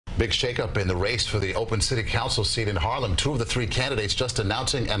Big shakeup in the race for the open city council seat in Harlem. Two of the three candidates just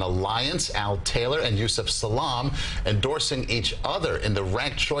announcing an alliance. Taylor and Yusef Salaam endorsing each other in the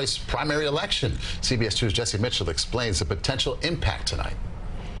ranked choice primary election. CBS 2's Jessi Mitchell explains the potential impact tonight.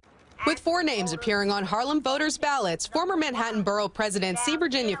 With four names appearing on Harlem voters' ballots, former Manhattan Borough President C.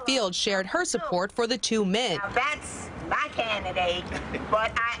 Virginia Fields shared her support for the two men. Now that's my candidate,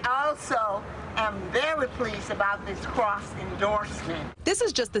 but I also am very pleased about this cross endorsement. This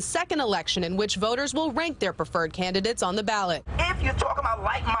is just the second election in which voters will rank their preferred candidates on the ballot. If you're talking about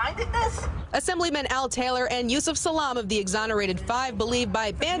like-mindedness, Assemblymen Taylor and Yusef Salaam of the exonerated five believe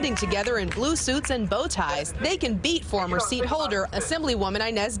by banding together in blue suits and bow ties, they can beat former seat holder Assemblywoman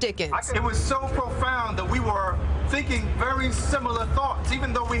Inez Dickens. It was so profound that we were thinking very similar thoughts,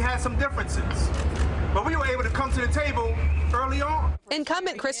 even though we had some differences. But we were able to come to the table early on.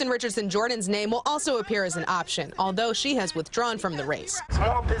 Incumbent Kristen Richardson Jordan's name will also appear as an option, although she has withdrawn from the race.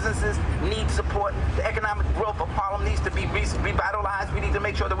 Small businesses need support. The economic growth of Harlem needs to be revitalized. We need to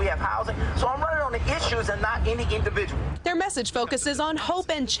make sure that we have housing. So I'm running on the issues and not any individual. Their message focuses on hope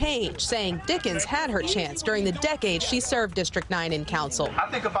and change, saying Dickens had her chance during the decade she served District 9 in council. I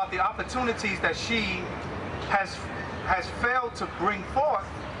think about the opportunities that she has failed to bring forth.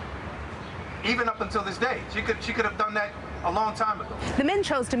 Even up until this day, she could have done that a long time ago. The men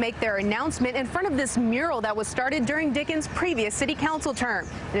chose to make their announcement in front of this mural that was started during Dickens' previous city council term.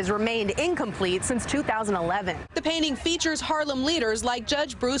 It has remained incomplete since 2011. The painting features Harlem leaders like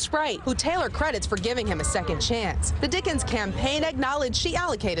Judge Bruce Wright, who Taylor credits for giving him a second chance. The Dickens campaign acknowledged she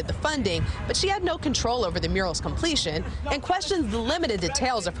allocated the funding, but she had no control over the mural's completion and questions the limited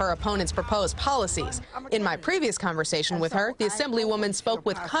details of her opponent's proposed policies. In my previous conversation with her, the Assemblywoman spoke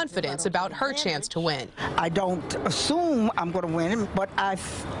with confidence about her chance to win. I don't assume I'm going to win, but I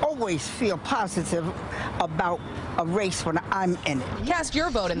always feel positive about a race when I'm in it. Cast your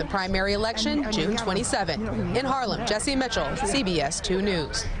vote in the primary election June 27. In Harlem, Jessi Mitchell, CBS 2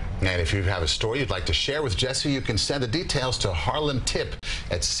 News. And if you have a story you'd like to share with Jessi, you can send the details to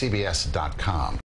harlemtip@cbs.com.